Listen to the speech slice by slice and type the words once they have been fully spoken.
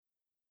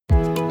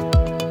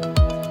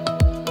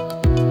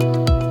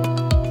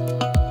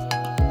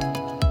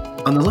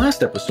On the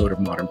last episode of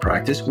Modern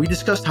Practice, we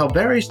discussed how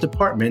various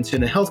departments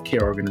in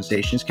healthcare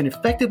organizations can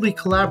effectively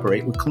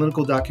collaborate with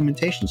clinical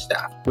documentation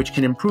staff, which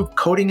can improve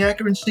coding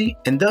accuracy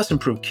and thus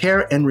improve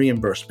care and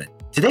reimbursement.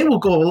 Today, we'll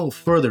go a little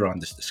further on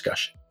this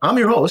discussion. I'm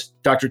your host,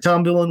 Dr.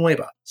 Tom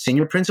Villanueva,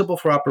 Senior Principal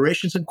for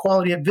Operations and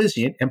Quality at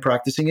Vizient and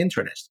practicing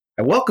internist.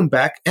 I welcome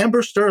back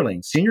Amber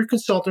Sterling, Senior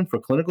Consultant for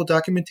Clinical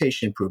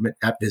Documentation Improvement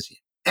at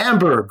Vizient.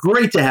 Amber,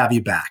 great to have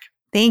you back.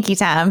 Thank you,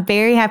 Tom.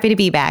 Very happy to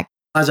be back.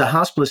 As a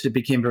hospitalist, it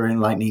became very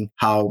enlightening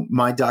how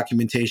my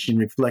documentation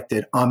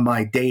reflected on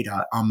my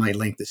data on my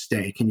length of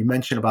stay. Can you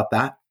mention about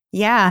that?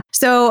 Yeah.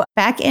 So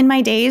back in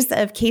my days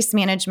of case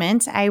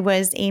management, I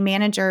was a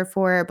manager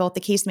for both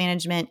the case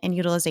management and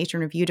utilization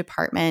review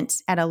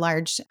department at a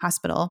large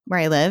hospital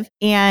where I live.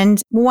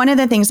 And one of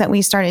the things that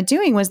we started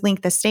doing was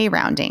length of stay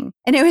rounding.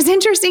 And it was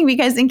interesting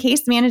because in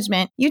case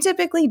management, you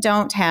typically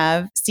don't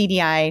have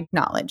CDI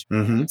knowledge.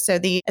 So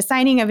the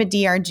assigning of a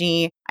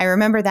DRG, I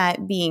remember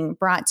that being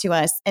brought to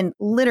us and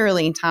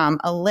literally, Tom,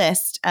 a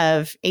list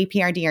of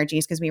APR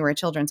DRGs because we were a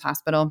children's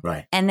hospital.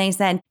 Right. And they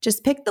said,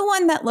 just pick the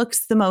one that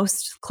looks the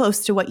most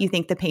close to what you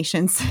think the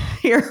patient's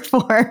here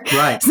for.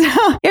 Right. So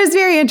it was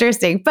very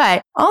interesting.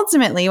 But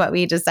ultimately, what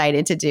we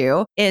decided to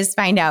do is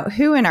find out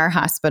who in our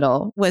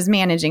hospital was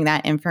managing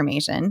that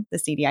information, the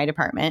CDI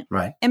department,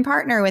 Right. and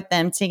partner with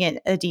them to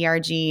get a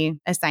DRG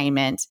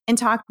assignment and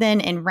talk then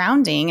in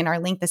rounding in our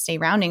length of stay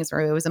roundings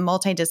where it was a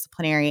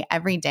multidisciplinary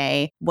every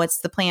day. What's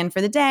the plan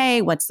for the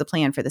day? What's the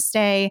plan for the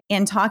stay?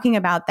 And talking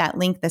about that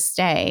length of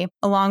stay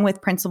along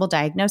with principal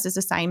diagnosis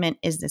assignment.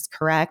 Is this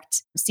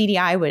correct?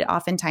 CDI would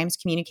oftentimes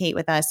communicate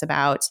with us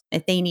about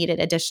if they needed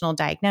additional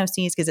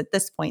diagnoses, because at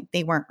this point,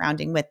 they weren't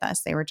rounding with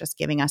us. They were just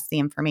giving us the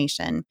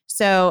information.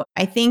 So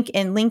I think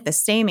in length of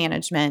stay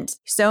management,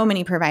 so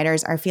many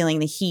providers are feeling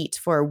the heat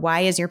for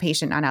why is your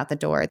patient not out the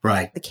door?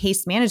 Right. The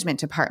case management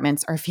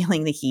departments are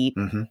feeling the heat.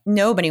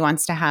 Nobody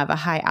wants to have a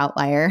high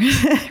outlier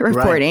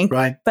reporting.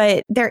 Right.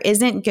 But there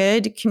isn't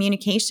good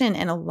communication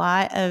in a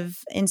lot of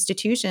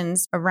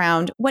institutions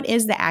around what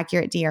is the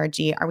accurate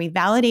DRG? Are we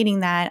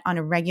validating that on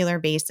a regular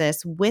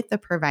basis with the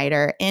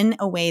provider in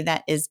a way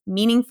that is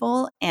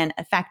meaningful and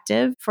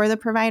effective for the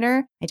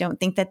provider? I don't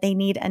think that they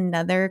need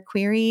another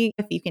query.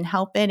 If you can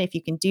help it, if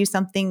you can do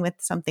something with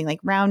something like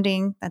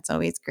rounding, that's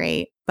always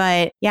great.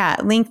 But yeah,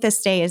 length of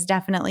stay is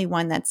definitely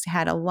one that's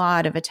had a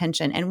lot of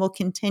attention and will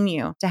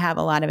continue to have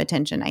a lot of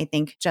attention, I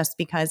think, just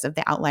because of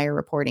the outlier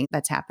reporting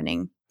that's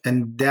happening.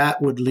 And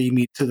that would lead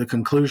me to the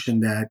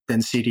conclusion that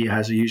then CDI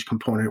has a huge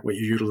component with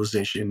your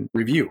utilization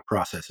review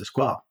process as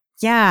well.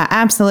 Yeah,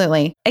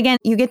 absolutely. Again,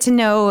 you get to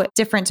know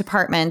different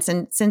departments.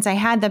 And since I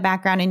had the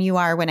background in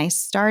UR when I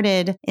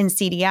started in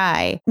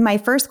CDI, my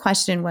first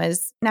question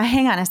was, now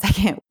hang on a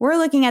second. We're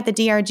looking at the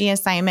DRG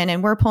assignment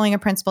and we're pulling a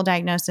principal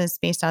diagnosis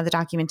based on the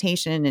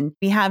documentation. And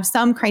we have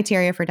some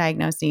criteria for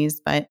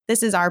diagnoses, but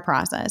this is our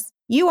process.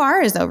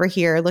 UR is over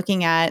here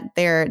looking at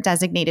their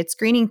designated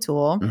screening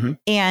tool,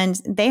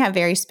 and they have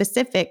very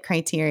specific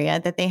criteria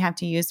that they have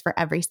to use for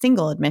every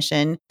single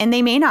admission, and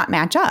they may not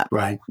match up.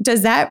 Right.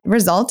 Does that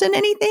result in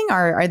anything?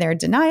 Are there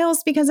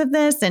denials because of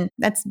this? And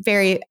that's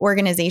very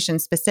organization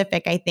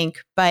specific, I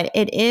think. But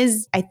it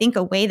is, I think,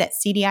 a way that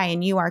CDI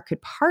and UR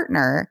could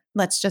partner.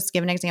 Let's just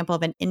give an example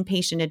of an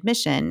inpatient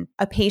admission.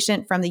 A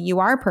patient from the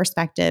UR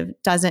perspective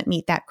doesn't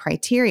meet that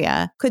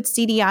criteria. Could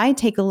CDI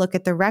take a look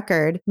at the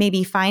record,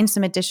 maybe find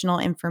some additional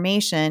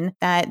information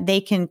that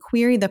they can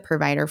query the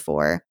provider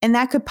for? And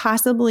that could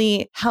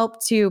possibly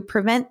help to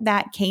prevent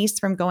that case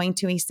from going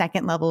to a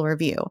second level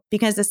review.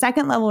 Because the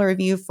second level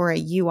review for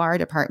a UR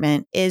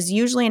department is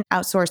usually an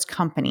outsourced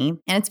company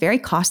and it's very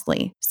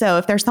costly. So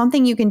if there's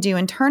something you can do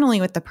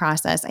internally with the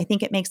process, I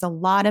think it makes a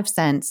lot of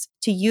sense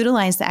to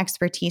utilize the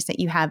expertise that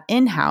you have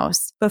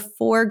in-house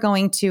before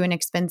going to an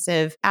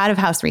expensive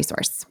out-of-house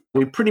resource.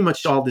 We pretty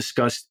much all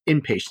discussed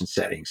inpatient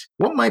settings.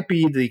 What might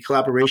be the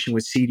collaboration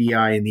with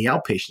CDI in the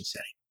outpatient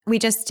setting? We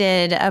just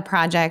did a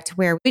project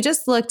where we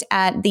just looked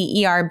at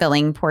the ER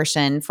billing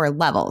portion for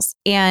levels.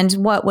 And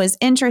what was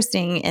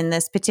interesting in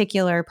this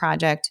particular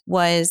project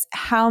was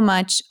how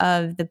much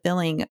of the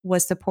billing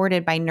was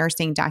supported by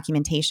nursing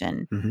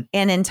documentation.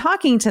 And in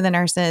talking to the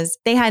nurses,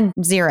 they had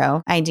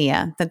zero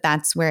idea that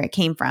that's where it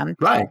came from.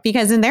 Right.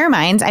 Because in their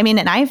minds, I mean,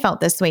 and I felt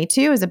this way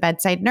too as a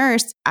bedside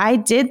nurse, I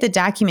did the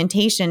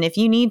documentation. If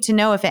you need to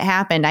know if it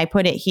happened, I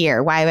put it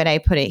here. Why would I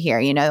put it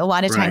here? You know, a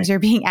lot of times you're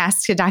being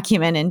asked to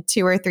document in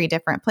 2 or 3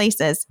 different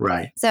places.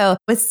 Right. So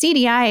with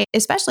CDI,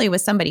 especially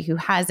with somebody who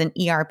has an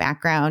ER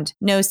background,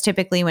 knows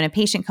typically when a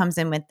patient comes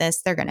in with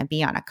this, they're going to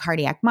be on a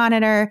cardiac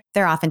monitor.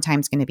 They're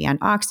oftentimes going to be on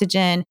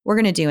oxygen. We're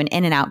going to do an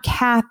in and out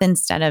cath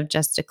instead of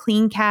just a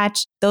clean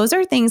catch. Those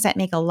are things that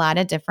make a lot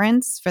of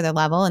difference for the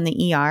level in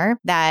the ER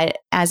that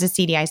as a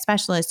CDI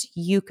specialist,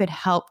 you could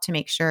help to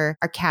make sure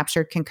are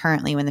captured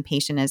concurrently when the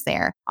patient is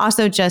there.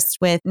 Also, just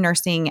with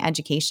nursing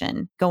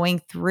education, going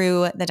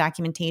through the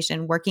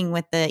documentation, working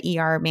with the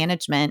ER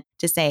management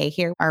to say,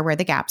 here are where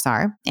the gaps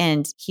are.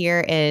 And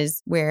here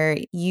is where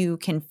you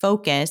can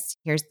focus.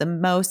 Here's the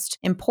most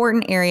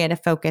important area to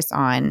focus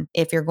on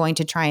if you're going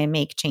to try and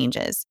make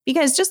changes.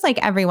 Because just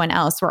like everyone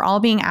else, we're all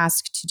being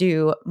asked to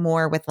do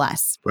more with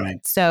less. Right.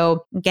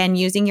 So again,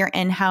 using your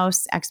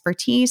in-house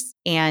expertise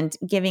and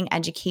giving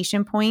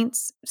education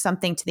points,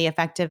 something to the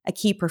effect of a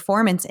key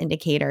performance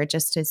indicator,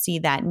 just to see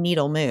that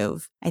needle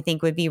move, I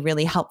think would be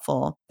really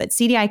helpful. But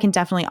CDI can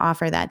definitely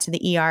offer that to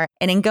the ER.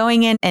 And in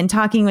going in and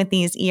talking with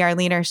these ER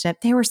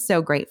leadership, they were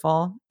so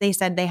grateful. They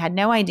said they had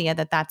no idea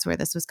that that's where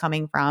this was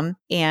coming from.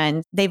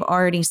 And they've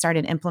already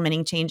started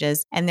implementing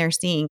changes and they're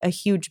seeing a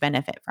huge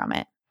benefit from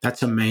it.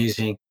 That's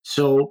amazing.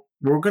 So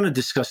we're going to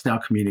discuss now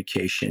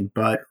communication,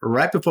 but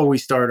right before we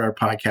started our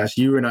podcast,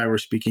 you and I were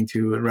speaking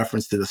to in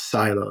reference to the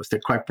silos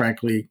that quite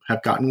frankly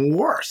have gotten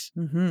worse.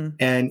 Mm-hmm.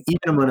 And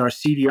even among our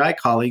CDI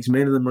colleagues,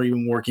 many of them are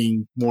even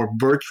working more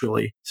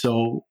virtually.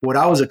 So what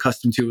I was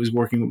accustomed to is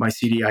working with my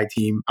CDI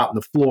team out on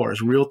the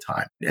floors, real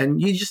time.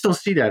 And you just don't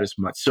see that as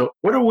much. So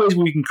what are ways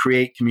we can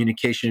create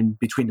communication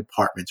between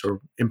departments or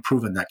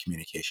improve on that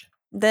communication?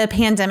 The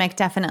pandemic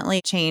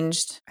definitely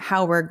changed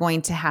how we're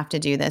going to have to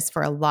do this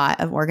for a lot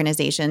of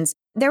organizations.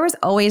 There was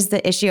always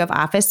the issue of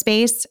office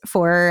space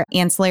for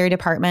ancillary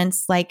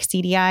departments like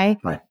CDI,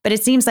 right. But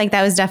it seems like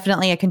that was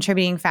definitely a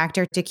contributing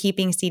factor to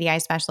keeping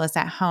CDI specialists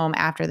at home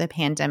after the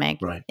pandemic,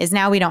 right. Is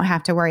now we don't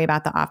have to worry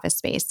about the office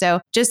space. So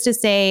just to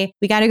say,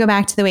 we got to go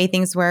back to the way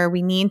things were.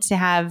 We need to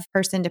have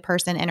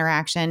person-to-person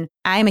interaction.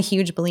 I'm a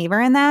huge believer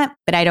in that,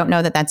 but I don't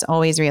know that that's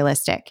always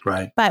realistic.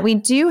 Right. But we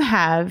do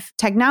have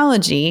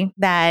technology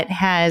that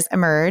has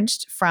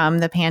emerged from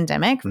the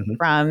pandemic,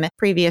 from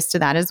previous to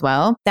that as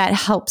well, that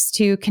helps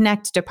to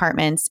connect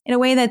departments in a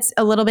way that's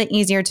a little bit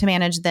easier to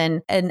manage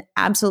than an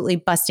absolutely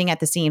busting at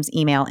the seams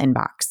email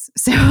inbox.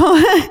 So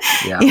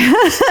yeah,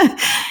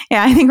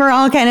 I think we're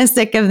all kind of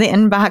sick of the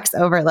inbox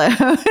overload.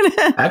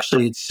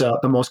 Actually, it's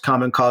the most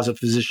common cause of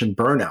physician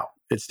burnout.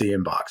 It's the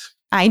inbox.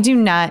 I do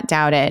not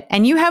doubt it.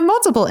 And you have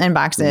multiple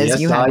inboxes. Yes,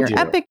 you have your do.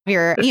 Epic,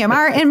 your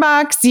EMR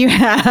inbox, you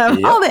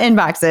have all the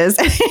inboxes.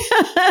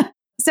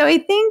 So I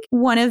think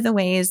one of the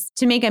ways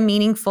to make a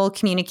meaningful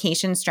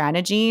communication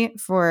strategy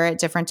for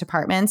different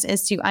departments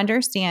is to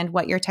understand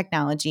what your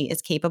technology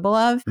is capable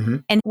of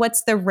and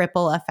what's the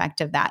ripple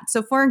effect of that.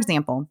 So for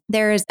example,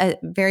 there is a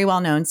very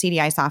well-known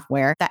CDI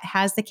software that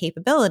has the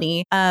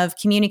capability of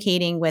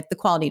communicating with the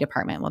quality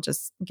department. We'll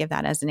just give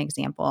that as an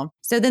example.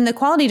 So then the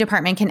quality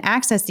department can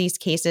access these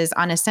cases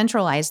on a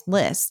centralized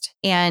list,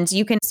 and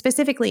you can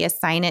specifically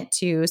assign it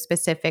to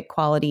specific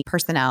quality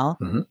personnel,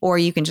 or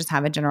you can just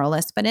have a general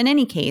list. But in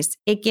any case,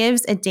 it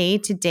gives a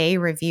day-to-day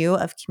review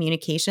of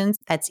communications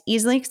that's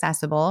easily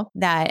accessible,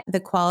 that the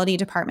quality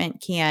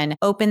department can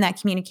open that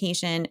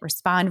communication,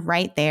 respond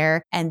right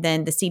there, and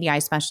then the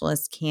CDI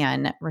specialist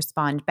can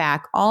respond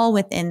back, all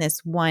within this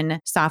one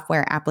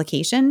software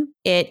application.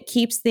 It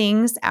keeps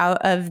things out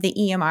of the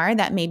EMR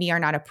that maybe are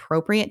not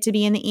appropriate to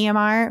be in the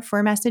EMR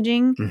for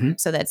messaging.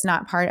 So that's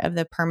not part of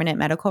the permanent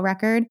medical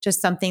record,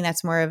 just something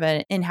that's more of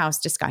an in-house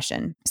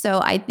discussion.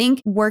 So I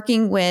think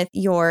working with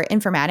your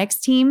informatics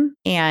team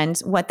and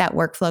what that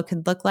workflow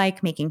could look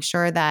like, making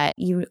sure that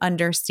you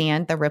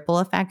understand the ripple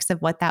effects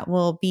of what that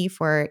will be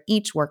for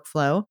each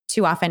workflow.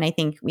 Too often, I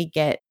think we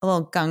get a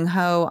little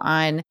gung-ho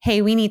on,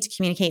 hey, we need to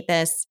communicate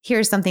this.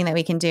 Here's something that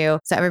we can do.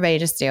 So everybody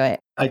just do it.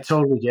 I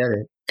totally get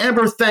it.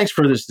 Amber, thanks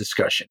for this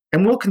discussion,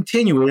 and we'll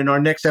continue it in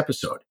our next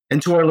episode.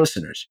 And to our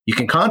listeners, you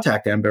can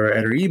contact Amber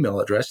at her email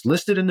address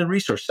listed in the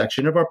resource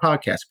section of our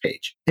podcast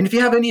page. And if you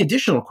have any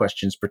additional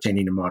questions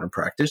pertaining to modern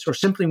practice or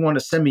simply want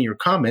to send me your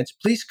comments,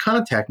 please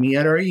contact me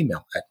at our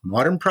email at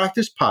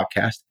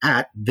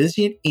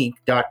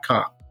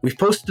modernpracticepodcast@vizientinc.com. We've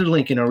posted a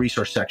link in our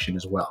resource section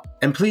as well.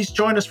 And please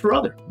join us for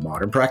other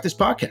Modern Practice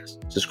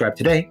podcasts. Subscribe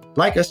today,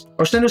 like us,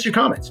 or send us your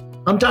comments.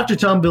 I'm Dr.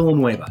 Tom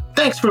Villanueva.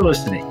 Thanks for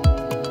listening.